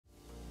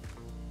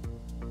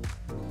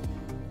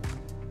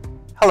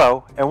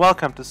Hello and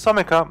welcome to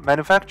Someka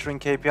Manufacturing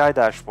KPI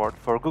Dashboard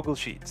for Google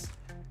Sheets.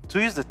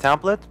 To use the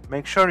template,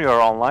 make sure you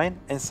are online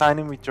and sign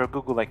in with your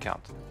Google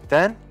account.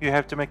 Then you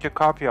have to make a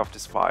copy of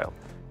this file.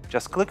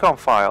 Just click on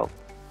File,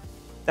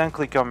 then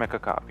click on Make a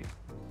Copy.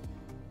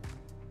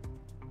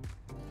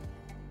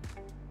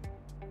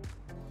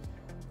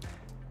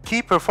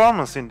 Key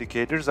performance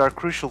indicators are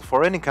crucial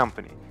for any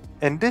company,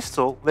 and this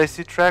tool lets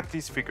you track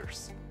these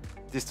figures.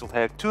 This tool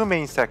has two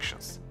main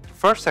sections.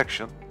 The first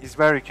section is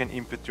where you can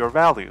input your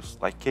values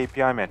like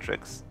KPI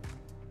metrics,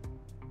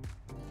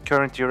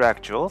 current year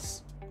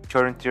actuals,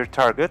 current year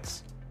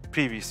targets,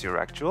 previous year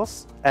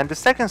actuals, and the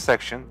second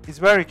section is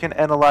where you can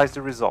analyze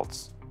the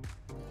results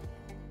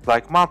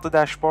like monthly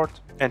dashboard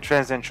and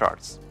trends and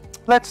charts.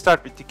 Let's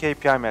start with the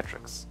KPI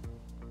metrics.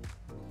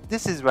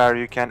 This is where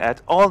you can add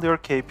all your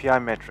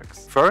KPI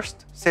metrics.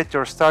 First, set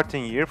your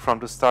starting year from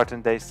the start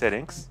and day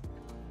settings.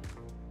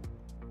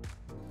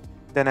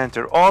 Then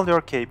enter all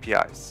your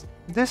KPIs.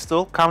 This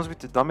tool comes with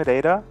the dummy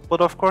data,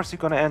 but of course you're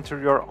gonna enter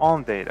your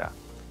own data.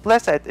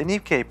 Let's add a new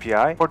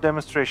KPI for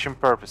demonstration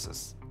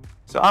purposes.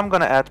 So I'm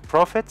gonna add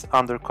profit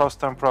under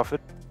cost and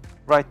profit,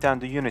 write down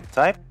the unit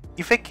type.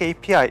 If a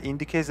KPI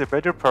indicates a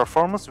better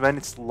performance when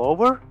it's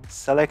lower,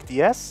 select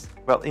yes.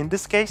 Well, in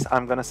this case,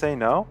 I'm gonna say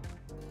no,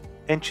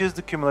 and choose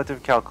the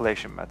cumulative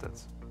calculation method.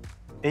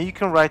 And you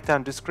can write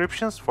down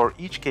descriptions for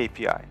each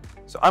KPI.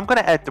 So I'm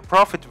gonna add the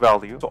profit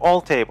value to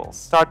all tables,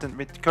 starting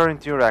with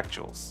current year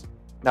actuals.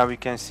 Now we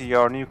can see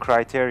our new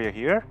criteria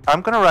here.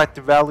 I'm gonna write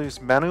the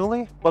values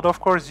manually, but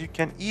of course you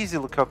can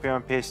easily copy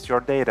and paste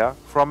your data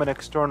from an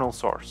external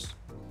source.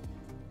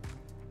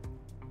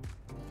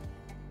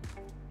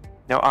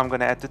 Now I'm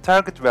gonna add the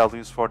target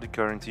values for the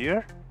current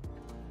year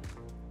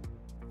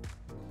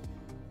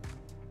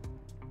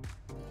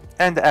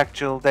and the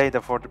actual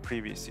data for the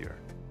previous year.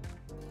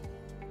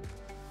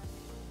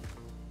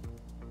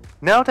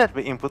 Now that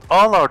we input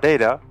all our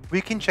data,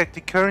 we can check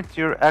the current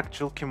year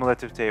actual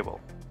cumulative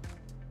table.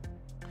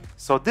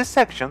 So this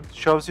section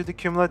shows you the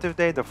cumulative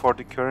data for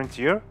the current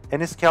year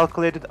and is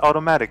calculated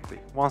automatically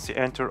once you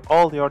enter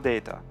all your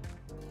data.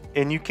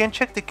 And you can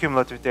check the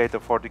cumulative data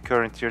for the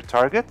current year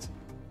target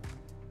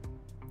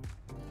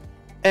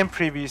and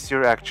previous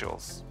year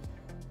actuals.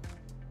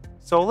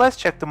 So let's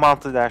check the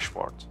monthly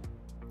dashboard.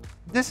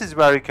 This is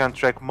where you can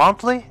track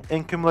monthly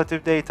and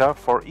cumulative data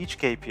for each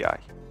KPI.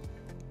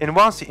 And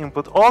once you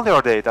input all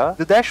your data,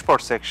 the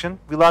dashboard section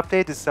will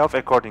update itself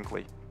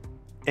accordingly.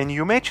 And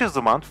you may choose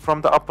the month from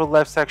the upper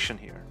left section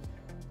here.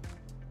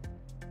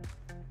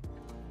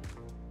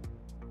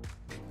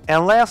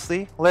 And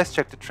lastly, let's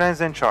check the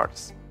trends and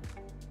charts.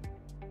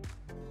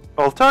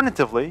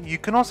 Alternatively, you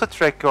can also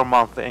track your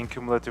monthly and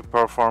cumulative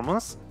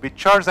performance with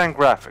charts and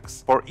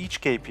graphics for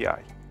each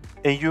KPI.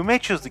 And you may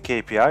choose the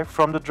KPI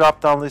from the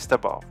drop-down list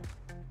above.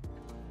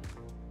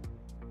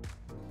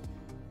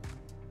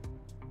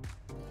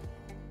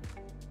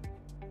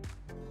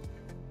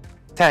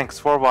 Thanks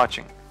for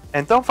watching,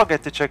 and don't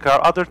forget to check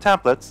our other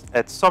templates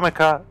at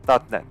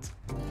someka.net.